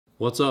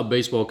What's up,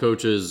 baseball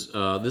coaches?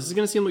 This is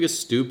going to seem like a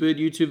stupid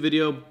YouTube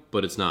video,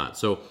 but it's not.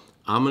 So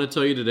I'm going to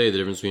tell you today the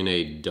difference between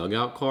a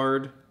dugout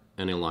card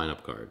and a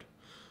lineup card.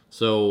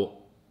 So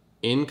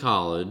in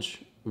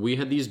college, we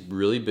had these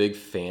really big,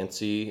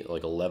 fancy,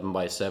 like 11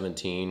 by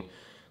 17,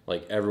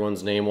 like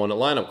everyone's name on it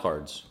lineup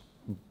cards.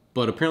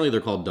 But apparently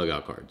they're called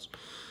dugout cards.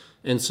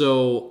 And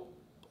so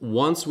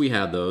once we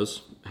had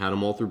those, had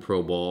them all through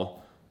pro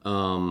ball,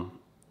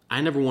 I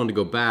never wanted to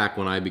go back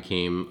when I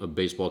became a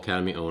baseball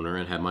academy owner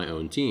and had my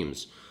own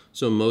teams.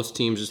 So most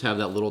teams just have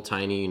that little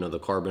tiny, the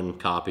carbon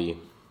copy,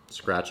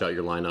 scratch out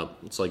your lineup.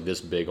 It's like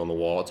this big on the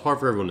wall. It's hard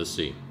for everyone to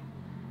see.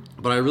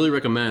 But I really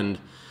recommend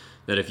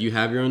that if you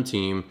have your own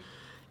team,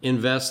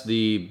 invest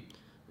the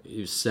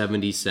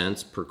 70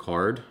 cents per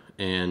card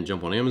and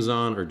jump on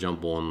Amazon or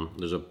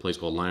there's a place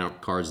called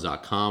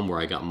lineupcards.com where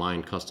I got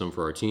mine custom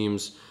for our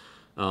teams.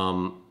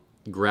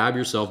 Grab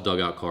yourself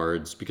dugout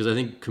cards because I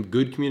think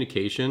good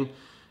communication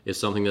is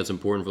something that's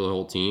important for the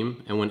whole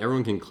team. And when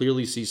everyone can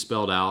clearly see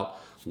spelled out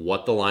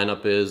what the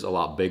lineup is a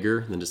lot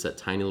bigger than just that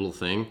tiny little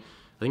thing,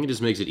 I think it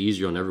just makes it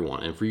easier on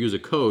everyone. And for you as a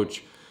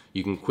coach,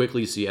 you can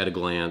quickly see at a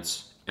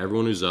glance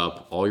everyone who's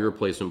up, all your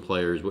replacement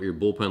players, what your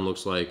bullpen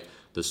looks like,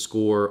 the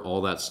score, all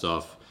that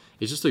stuff.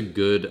 It's just a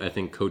good, I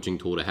think, coaching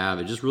tool to have.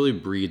 It just really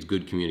breeds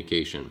good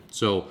communication.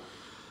 So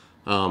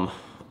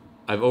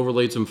I've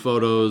overlaid some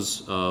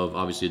photos of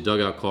obviously a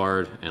dugout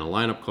card and a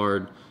lineup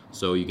card,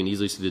 so you can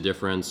easily see the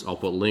difference. I'll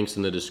put links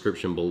in the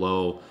description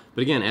below.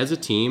 But again, as a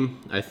team,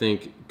 I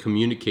think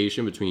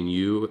communication between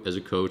you as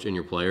a coach and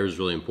your players is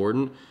really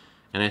important.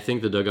 And I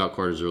think the dugout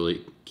card is a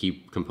really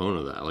key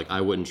component of that. Like, I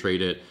wouldn't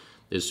trade it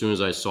as soon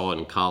as I saw it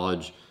in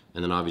college.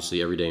 And then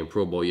obviously every day in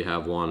pro ball you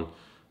have one.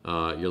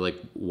 You're like,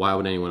 why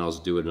would anyone else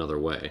do it another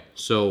way?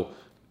 So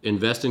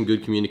invest in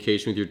good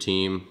communication with your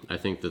team. I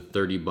think the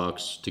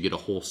 $30 to get a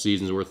whole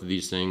season's worth of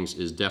these things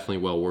is definitely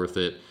well worth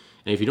it.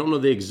 And if you don't know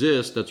they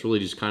exist, that's really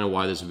just kind of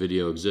why this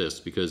video exists,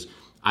 because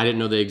I didn't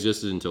know they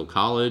existed until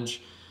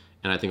college,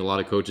 and I think a lot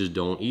of coaches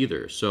don't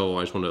either. So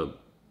I just want to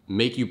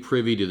make you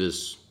privy to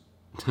this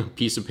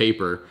piece of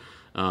paper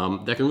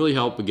that can really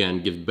help,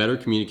 again, give better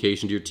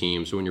communication to your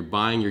team. So when you're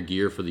buying your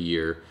gear for the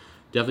year,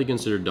 definitely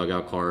consider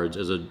dugout cards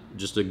as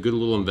just a good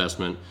little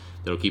investment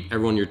that'll keep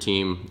everyone on your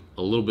team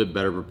a little bit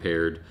better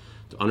prepared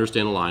to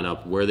understand the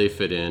lineup, where they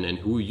fit in, and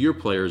who your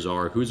players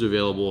are, who's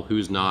available,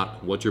 who's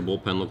not, what your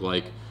bullpen look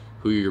like,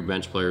 who your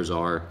bench players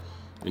are,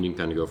 and you can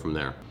kind of go from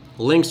there.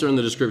 Links are in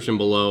the description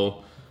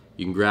below.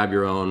 You can grab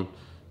your own,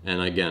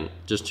 and again,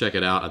 just check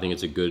it out. I think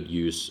it's a good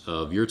use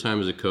of your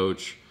time as a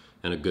coach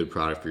and a good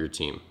product for your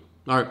team.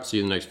 All right, see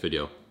you in the next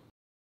video.